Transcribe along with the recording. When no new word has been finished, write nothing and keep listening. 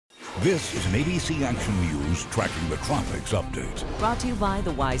This is an ABC Action News Tracking the Tropics update. Brought to you by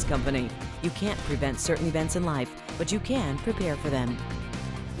the Wise Company. You can't prevent certain events in life, but you can prepare for them.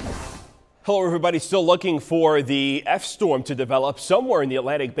 Hello everybody, still looking for the F-storm to develop somewhere in the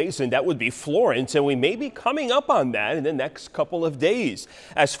Atlantic Basin. That would be Florence, and we may be coming up on that in the next couple of days.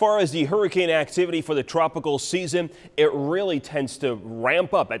 As far as the hurricane activity for the tropical season, it really tends to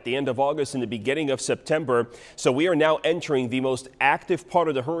ramp up at the end of August and the beginning of September. So we are now entering the most active part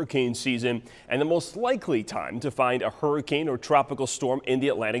of the hurricane season and the most likely time to find a hurricane or tropical storm in the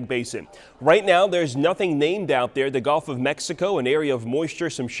Atlantic Basin. Right now, there's nothing named out there. The Gulf of Mexico, an area of moisture,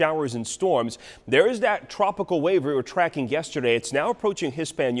 some showers and storms. There is that tropical wave we were tracking yesterday. It's now approaching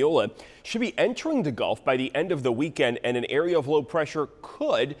Hispaniola. Should be entering the Gulf by the end of the weekend, and an area of low pressure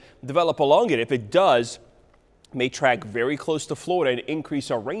could develop along it. If it does, may track very close to Florida and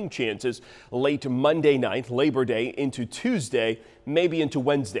increase our rain chances late Monday night, Labor Day, into Tuesday, maybe into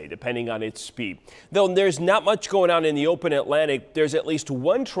Wednesday, depending on its speed. Though there's not much going on in the open Atlantic, there's at least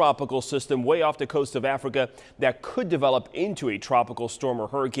one tropical system way off the coast of Africa that could develop into a tropical storm or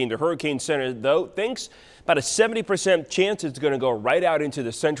hurricane. The Hurricane Center, though, thinks about a 70% chance it's going to go right out into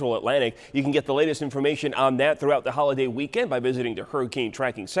the central Atlantic. You can get the latest information on that throughout the holiday weekend by visiting the hurricane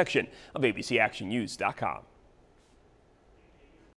tracking section of abcactionnews.com.